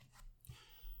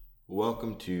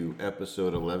Welcome to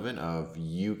episode 11 of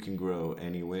You Can Grow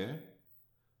Anywhere.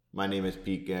 My name is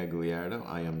Pete Gagliardo.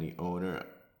 I am the owner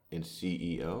and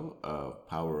CEO of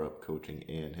Power Up Coaching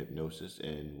and Hypnosis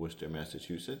in Worcester,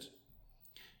 Massachusetts.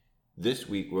 This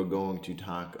week we're going to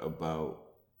talk about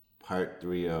part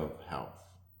 3 of health,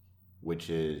 which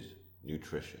is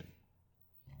nutrition.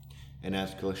 And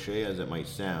as cliche as it might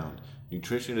sound,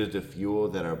 nutrition is the fuel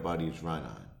that our bodies run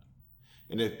on.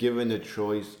 And if given the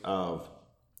choice of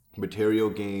material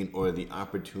gain or the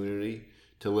opportunity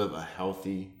to live a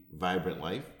healthy, vibrant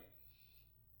life,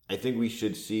 I think we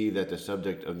should see that the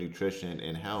subject of nutrition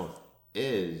and health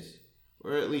is,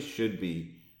 or at least should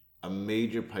be, a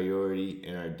major priority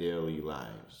in our daily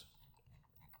lives.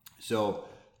 So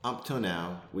up till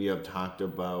now, we have talked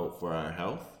about, for our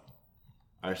health,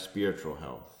 our spiritual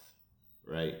health,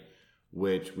 right?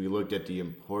 Which we looked at the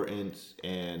importance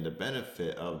and the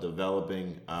benefit of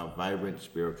developing a vibrant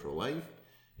spiritual life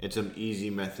and some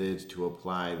easy methods to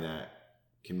apply that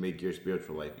can make your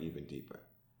spiritual life even deeper.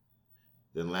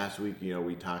 Then last week,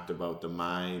 we talked about the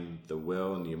mind, the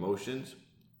will, and the emotions.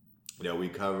 We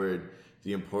covered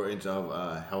the importance of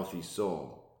a healthy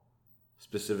soul,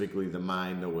 specifically the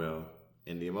mind, the will,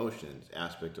 and the emotions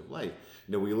aspect of life.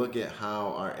 We look at how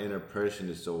our inner person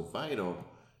is so vital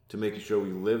to making sure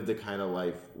we live the kind of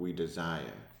life we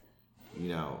desire.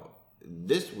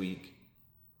 This week,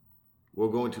 we're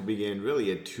going to begin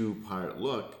really a 2-part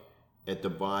look at the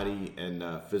body and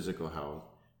physical health.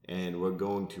 And we're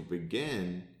going to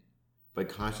begin by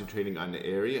concentrating on the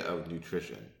area of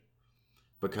nutrition,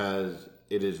 because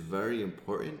it is very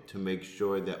important to make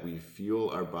sure that we fuel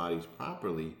our bodies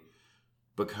properly,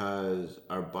 because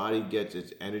our body gets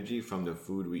its energy from the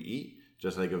food we eat,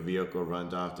 just like a vehicle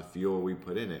runs off the fuel we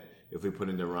put in it. If we put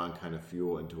in the wrong kind of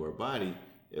fuel into our body,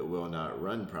 it will not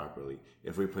run properly.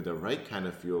 If we put the right kind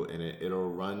of fuel in it, it'll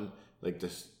run like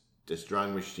the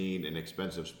strong machine and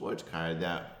expensive sports car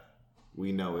that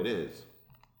we know it is.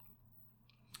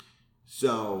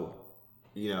 So,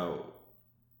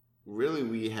 really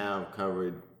we have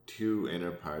covered 2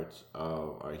 inner parts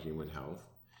of our human health.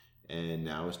 And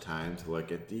now it's time to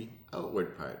look at the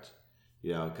outward parts.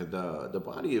 Because the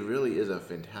body really is a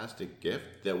fantastic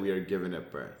gift that we are given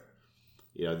at birth.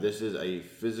 This is a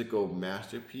physical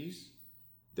masterpiece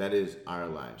that is our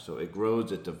lives. So it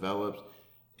grows, it develops,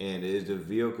 and it is the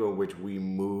vehicle in which we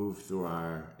move through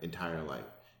our entire life.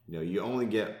 You only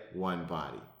get one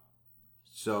body.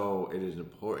 So it is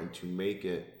important to make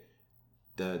it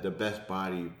the best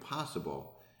body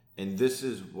possible. And this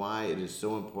is why it is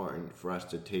so important for us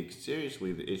to take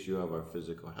seriously the issue of our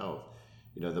physical health.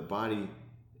 The body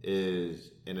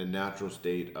is in a natural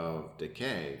state of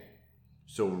decay.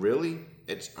 So really,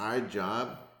 it's our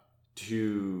job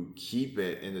to keep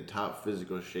it in the top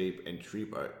physical shape and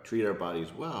treat our bodies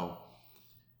well,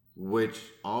 which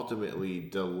ultimately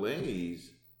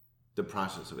delays the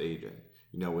process of aging.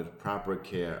 With proper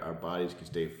care, our bodies can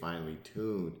stay finely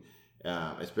tuned,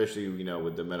 especially,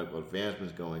 with the medical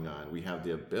advancements going on. We have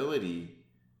the ability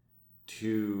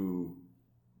to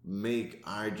make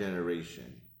our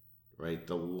generation, right,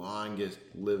 the longest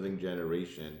living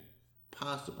generation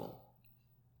possible.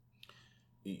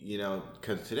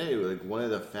 Because today, one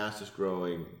of the fastest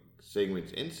growing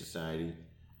segments in society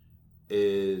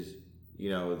is,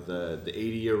 the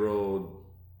 80-year-old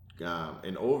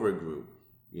and over group,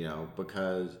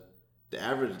 because the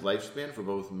average lifespan for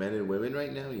both men and women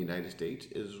right now in the United States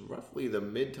is roughly the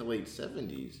mid to late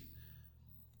 70s.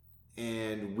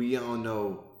 And we all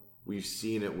know, we've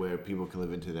seen it where people can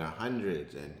live into their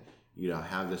hundreds and,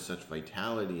 have this such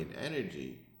vitality and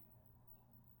energy,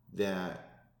 that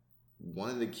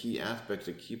one of the key aspects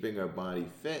of keeping our body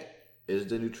fit is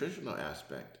the nutritional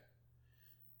aspect.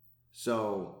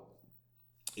 So,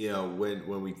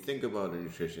 when we think about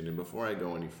nutrition, and before I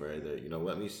go any further,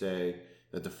 let me say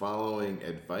that the following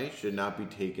advice should not be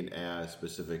taken as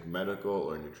specific medical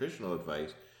or nutritional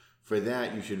advice. For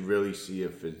that, you should really see a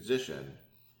physician.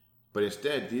 But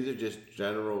instead, these are just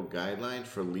general guidelines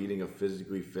for leading a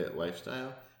physically fit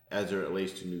lifestyle as it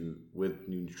relates to with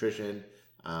nutrition.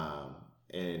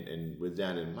 And with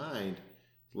that in mind,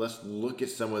 let's look at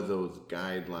some of those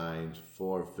guidelines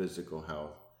for physical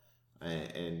health.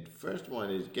 And first one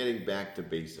is getting back to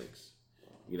basics.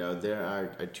 There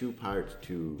are 2 parts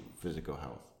to physical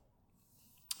health.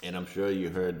 And I'm sure you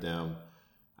heard them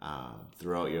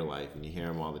throughout your life, and you hear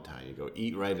them all the time. You go,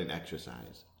 eat right and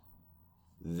exercise.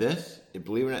 This,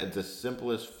 believe it or not, is the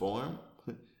simplest form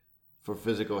for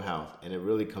physical health. And it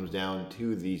really comes down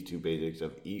to these 2 basics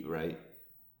of eat right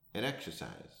and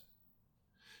exercise.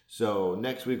 So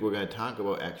next week we're going to talk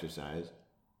about exercise,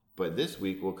 but this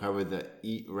week we'll cover the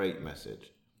eat right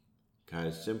message.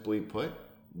 Because simply put,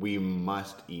 we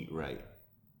must eat right.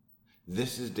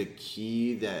 This is the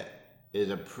key that is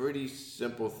a pretty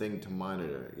simple thing to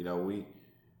monitor.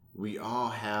 We all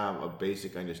have a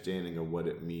basic understanding of what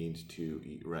it means to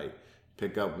eat right.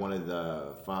 Pick up one of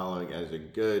the following as a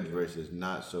good versus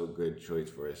not so good choice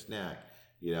for a snack.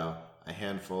 A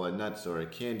handful of nuts or a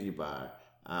candy bar.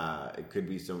 It could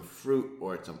be some fruit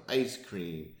or some ice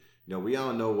cream. We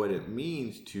all know what it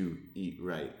means to eat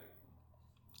right.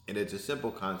 And it's a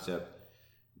simple concept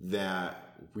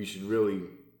that we should really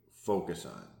focus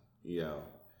on.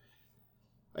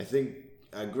 I think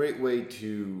a great way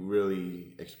to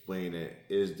really explain it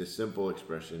is the simple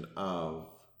expression of,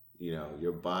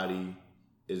 your body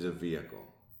is a vehicle.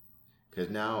 Because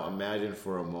now imagine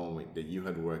for a moment that you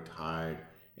had worked hard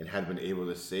and had been able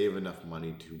to save enough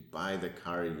money to buy the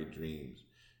car of your dreams.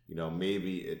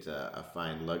 Maybe it's a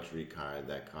fine luxury car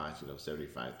that costs,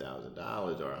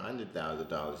 $75,000 or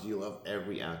 $100,000. You love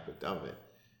every aspect of it.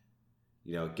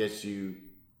 It gets you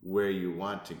where you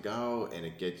want to go, and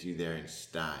it gets you there in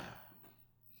style.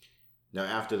 Now,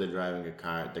 after driving the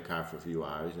car for a few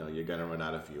hours, you're going to run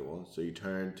out of fuel. So you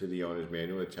turn to the owner's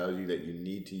manual. It tells you that you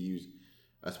need to use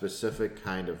a specific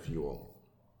kind of fuel.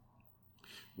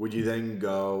 Would you then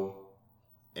go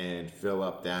and fill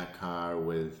up that car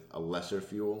with a lesser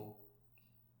fuel?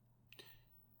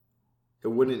 It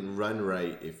wouldn't run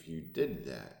right if you did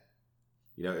that.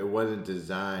 It wasn't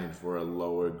designed for a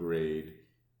lower grade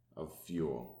of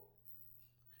fuel.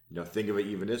 Think of it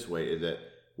even this way, is that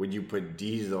would you put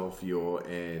diesel fuel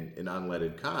in an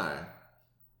unleaded car?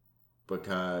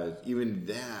 Because even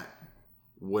that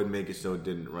would make it so it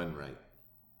didn't run right.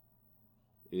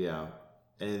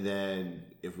 And then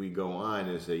if we go on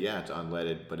and say, yeah, it's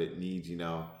unleaded, but it needs,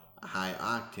 a high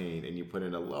octane, and you put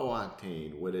in a low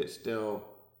octane, would it still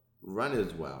run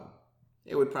as well?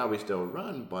 It would probably still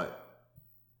run, but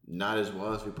not as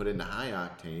well as we put in the high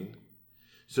octane.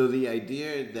 So the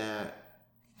idea that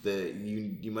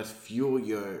you must fuel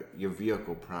your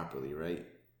vehicle properly, right?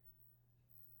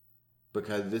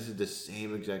 Because this is the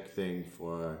same exact thing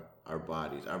for our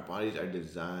bodies. Our bodies are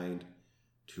designed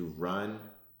to run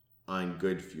on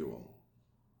good fuel.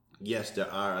 Yes,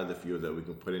 there are other fuels that we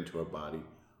can put into our body,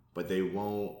 but they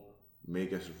won't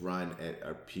make us run at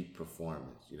our peak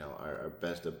performance, our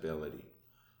best ability.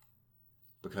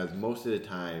 Because most of the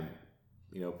time,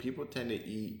 people tend to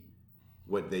eat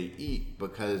what they eat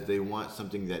because they want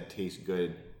something that tastes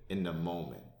good in the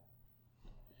moment.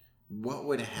 What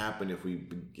would happen if we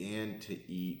began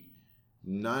to eat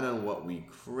not on what we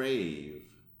crave,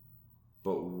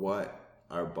 but what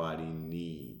our body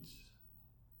needs?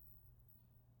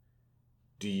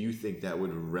 Do you think that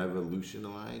would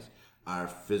revolutionize our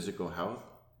physical health?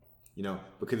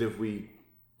 Because if we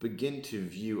begin to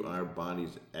view our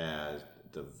bodies as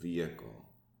the vehicle,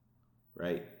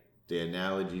 right? The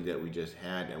analogy that we just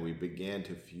had, and we began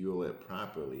to fuel it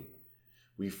properly,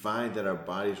 we find that our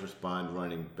bodies respond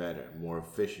running better, more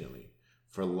efficiently,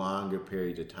 for longer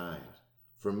periods of time.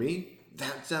 For me,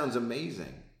 that sounds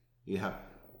amazing.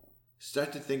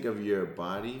 Start to think of your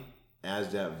body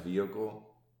as that vehicle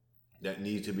that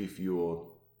needs to be fueled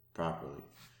properly.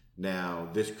 Now,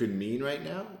 this could mean right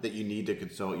now that you need to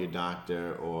consult your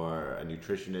doctor or a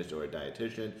nutritionist or a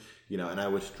dietitian, and I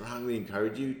would strongly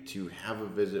encourage you to have a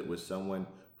visit with someone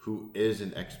who is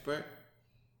an expert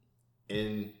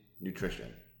in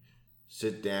nutrition.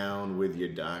 Sit down with your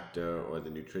doctor or the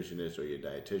nutritionist or your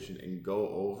dietitian and go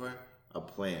over a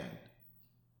plan.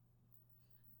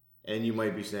 And you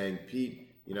might be saying,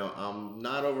 Pete, I'm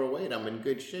not overweight, I'm in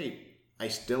good shape. I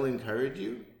still encourage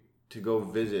you to go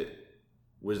visit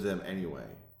with them anyway.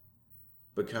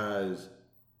 Because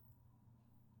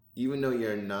even though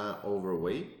you're not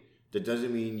overweight, that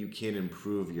doesn't mean you can't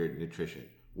improve your nutrition,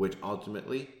 which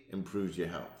ultimately improves your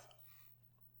health.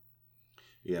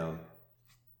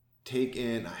 Take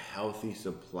in a healthy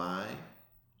supply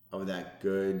of that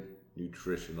good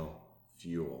nutritional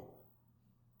fuel.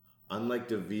 Unlike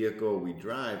the vehicle we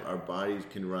drive, our bodies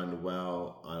can run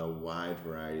well on a wide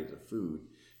variety of food.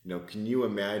 Can you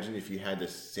imagine if you had the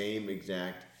same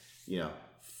exact,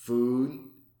 food,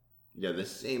 the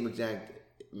same exact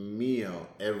meal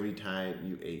every time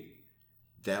you ate?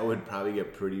 That would probably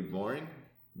get pretty boring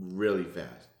really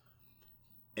fast.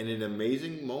 In an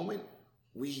amazing moment,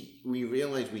 we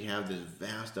realize we have this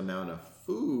vast amount of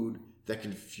food that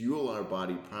can fuel our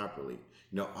body properly.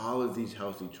 All of these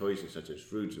healthy choices, such as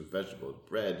fruits and vegetables,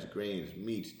 breads, grains,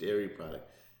 meats, dairy products,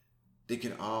 they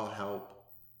can all help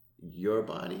your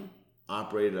body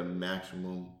operate at a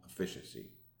maximum efficiency.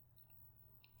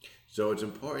 So it's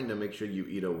important to make sure you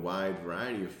eat a wide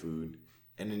variety of food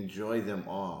and enjoy them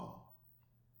all.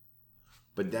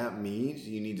 But that means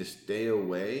you need to stay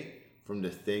away from the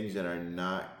things that are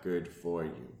not good for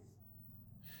you.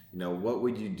 What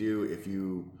would you do if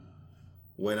you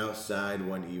went outside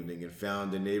one evening and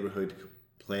found the neighborhood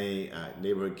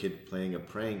kid playing a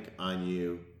prank on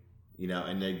you,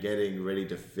 and they're getting ready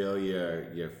to fill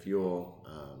your fuel,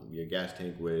 your gas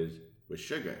tank with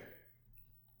sugar?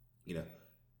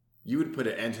 You would put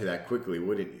an end to that quickly,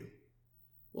 wouldn't you?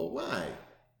 Well, why?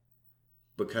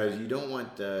 Because you don't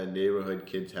want the neighborhood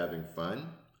kids having fun?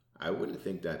 I wouldn't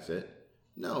think that's it.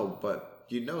 No, but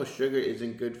sugar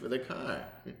isn't good for the car.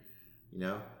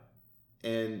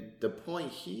 And the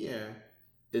point here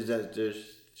is that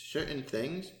there's certain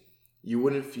things you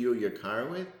wouldn't fuel your car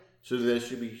with, so there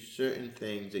should be certain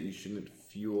things that you shouldn't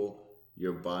fuel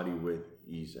your body with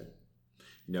either.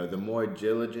 The more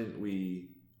diligent we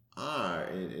are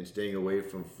in staying away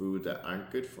from foods that aren't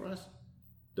good for us,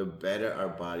 the better our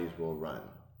bodies will run.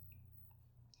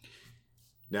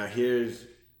 Now, here's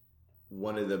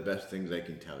one of the best things I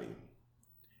can tell you.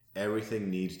 Everything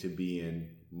needs to be in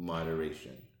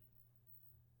moderation.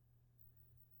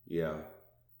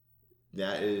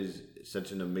 That is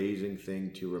such an amazing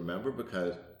thing to remember,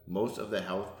 because most of the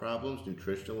health problems,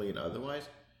 nutritionally and otherwise,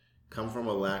 come from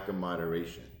a lack of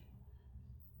moderation.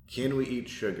 Can we eat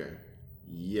sugar?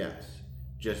 Yes,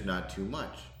 just not too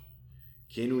much.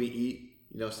 Can we eat,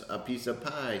 a piece of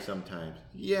pie sometimes?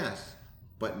 Yes,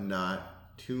 but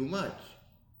not too much.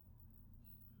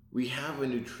 We have a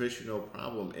nutritional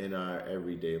problem in our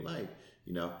everyday life.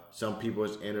 Some people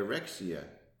it's anorexia.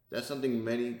 That's something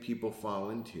many people fall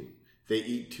into. They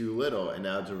eat too little, and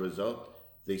as a result,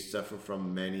 they suffer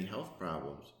from many health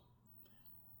problems.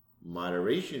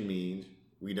 Moderation means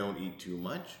we don't eat too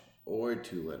much or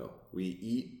too little. We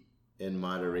eat in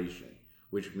moderation,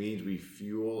 which means we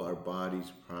fuel our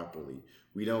bodies properly.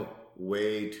 We don't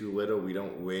weigh too little, we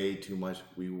don't weigh too much.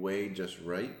 We weigh just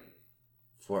right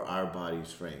for our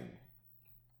body's frame.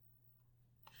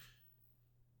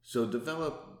 So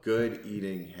develop good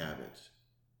eating habits.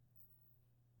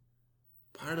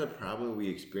 Part of the problem we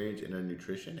experience in our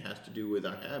nutrition has to do with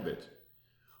our habits.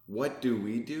 What do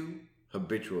we do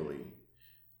habitually?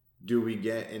 Do we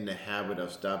get in the habit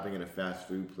of stopping at a fast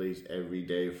food place every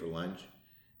day for lunch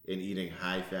and eating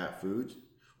high-fat foods?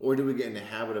 Or do we get in the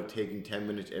habit of taking 10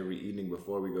 minutes every evening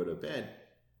before we go to bed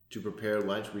to prepare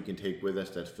lunch we can take with us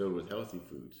that's filled with healthy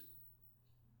foods?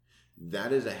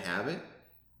 That is a habit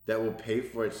that will pay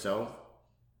for itself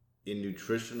in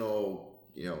nutritional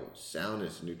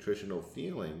soundness, nutritional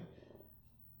feeling.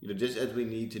 Just as we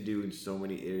need to do in so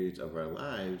many areas of our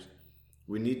lives,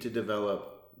 we need to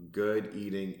develop good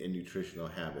eating and nutritional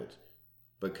habits,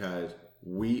 because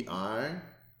we are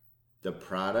the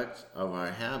products of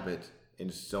our habits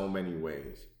in so many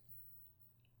ways.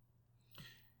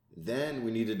 Then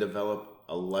we need to develop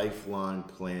a lifelong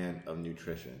plan of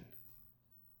nutrition.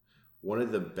 One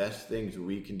of the best things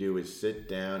we can do is sit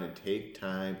down and take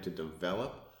time to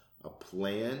develop a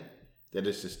plan that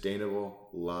is sustainable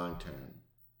long term.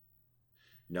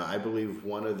 I believe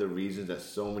one of the reasons that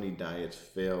so many diets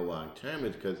fail long term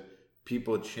is because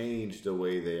people change the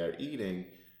way they are eating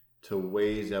to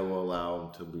ways that will allow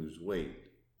them to lose weight,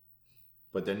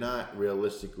 but they're not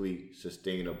realistically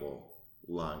sustainable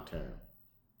long term.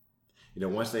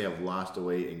 Once they have lost the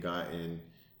weight and gotten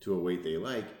to a weight they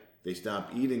like, they stop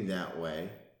eating that way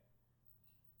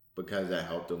because that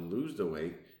helped them lose the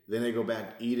weight. Then they go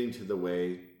back eating to the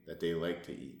way that they like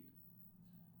to eat.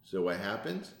 So what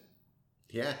happens?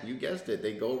 Yeah, you guessed it.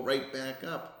 They go right back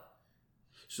up.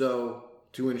 So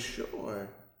to ensure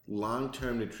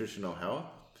long-term nutritional health,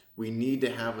 we need to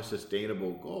have a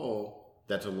sustainable goal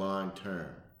that's a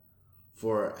long-term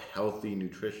for healthy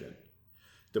nutrition.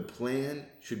 The plan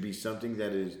should be something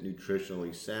that is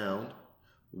nutritionally sound,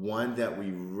 one that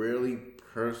we really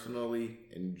personally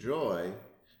enjoy,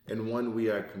 and one we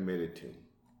are committed to.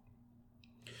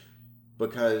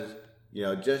 Because,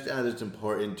 just as it's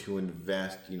important to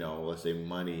invest, let's say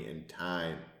money and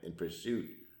time in pursuit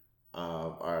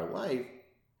of our life,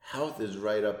 health is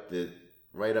right up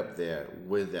there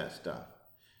with that stuff.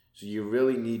 So you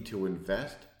really need to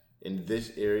invest in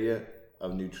this area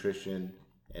of nutrition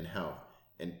and health.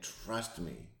 And trust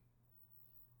me,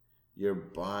 your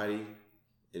body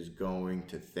is going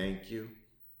to thank you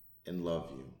and love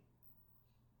you.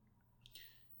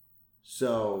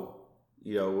 So,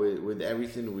 with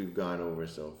everything we've gone over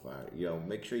so far,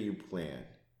 make sure you plan.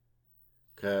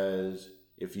 Because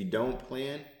if you don't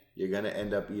plan, you're going to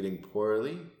end up eating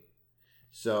poorly.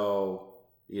 So,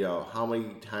 how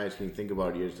many times can you think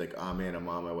about it? You're just like, oh man, I'm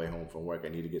on my way home from work. I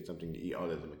need to get something to eat. Oh,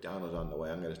 there's a McDonald's on the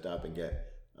way. I'm going to stop and get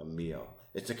a meal.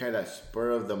 It's a kind of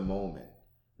spur of the moment,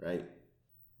 right?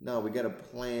 No, we got to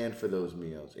plan for those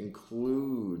meals.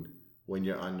 Include when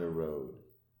you're on the road.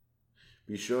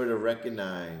 Be sure to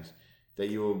recognize that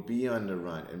you will be on the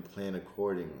run and plan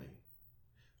accordingly.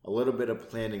 A little bit of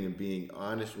planning and being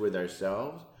honest with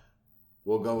ourselves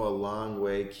will go a long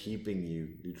way keeping you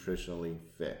nutritionally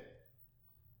fit.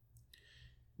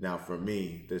 Now for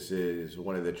me, this is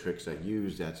one of the tricks I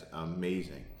use that's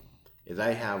amazing, is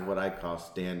I have what I call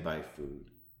standby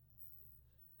food.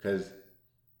 Because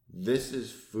this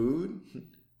is food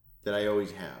that I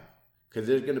always have. Because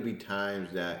there's going to be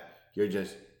times that you're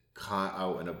just caught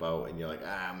out and about and you're like,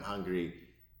 I'm hungry.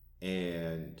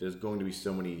 And there's going to be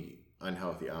so many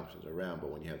unhealthy options around.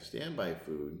 But when you have standby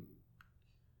food,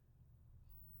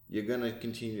 you're going to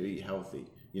continue to eat healthy.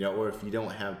 Or if you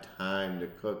don't have time to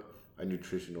cook a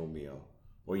nutritional meal,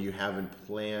 or you haven't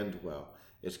planned well,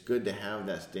 it's good to have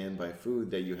that standby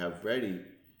food that you have ready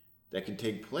that can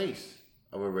take place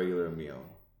of a regular meal.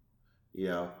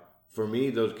 For me,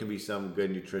 those can be some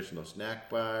good nutritional snack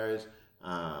bars,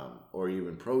 or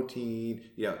even protein.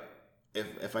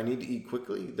 If I need to eat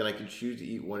quickly, then I can choose to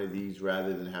eat one of these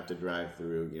rather than have to drive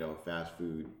through, a fast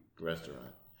food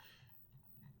restaurant.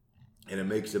 And it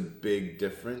makes a big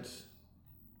difference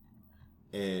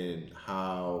in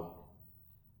how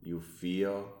you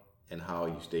feel and how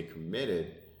you stay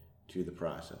committed to the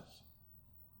process.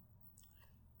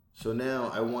 So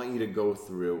now I want you to go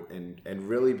through and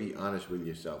really be honest with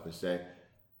yourself and say,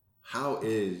 how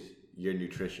is your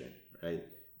nutrition, right?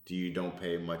 Don't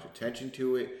pay much attention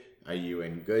to it? Are you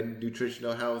in good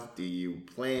nutritional health? Do you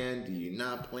plan? Do you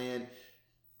not plan?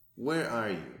 Where are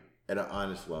you at an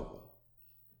honest level?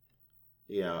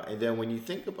 And then when you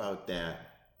think about that,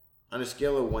 on a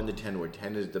scale of 1 to 10, where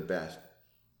 10 is the best,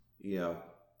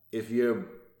 if your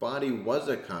body was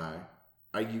a car,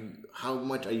 how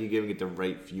much are you giving it the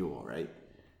right fuel, right?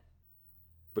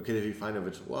 Because if you find if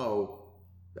it's low,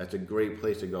 that's a great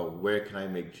place to go. Where can I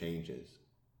make changes?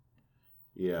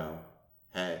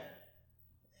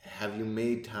 Have you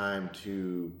made time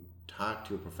to talk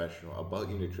to a professional about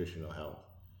your nutritional health?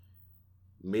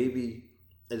 Maybe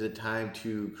it's a time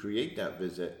to create that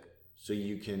visit so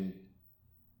you can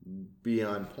be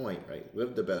on point, right?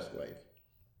 Live the best life.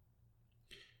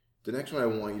 The next one I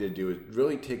want you to do is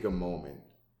really take a moment,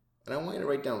 and I want you to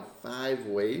write down 5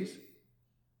 ways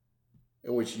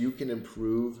in which you can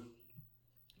improve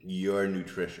your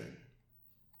nutrition.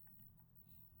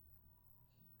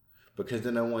 Because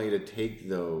then I want you to take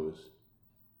those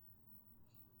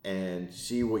and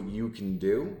see what you can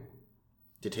do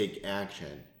to take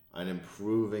action on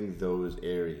improving those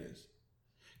areas.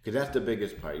 Because that's the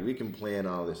biggest part. We can plan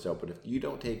all this out, but if you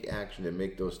don't take action and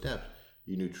make those steps,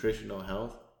 your nutritional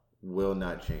health will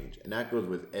not change. And that goes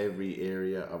with every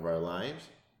area of our lives.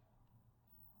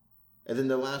 And then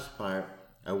the last part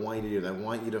I want you to do is I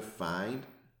want you to find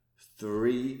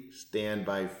 3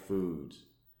 standby foods.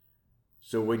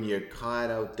 So when you're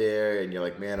caught out there and you're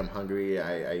like, man, I'm hungry,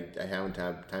 I haven't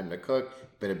had time to cook,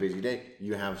 it's been a busy day,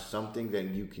 you have something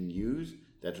that you can use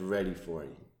that's ready for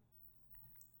you.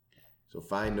 So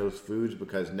find those foods,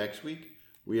 because next week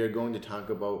we are going to talk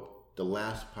about the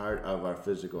last part of our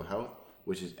physical health,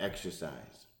 which is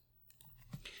exercise.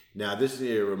 Now, this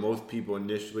is where most people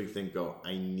initially think,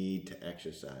 I need to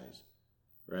exercise,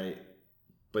 right?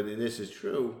 But this is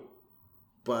true,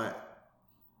 but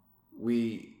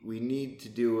we need to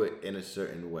do it in a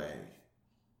certain way.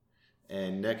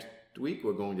 And next week,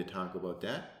 we're going to talk about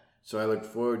that. So I look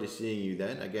forward to seeing you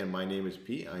then. Again, my name is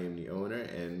Pete. I am the owner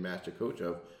and master coach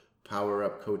of Power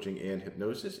Up Coaching and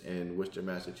Hypnosis in Worcester,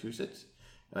 Massachusetts.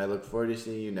 And I look forward to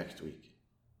seeing you next week.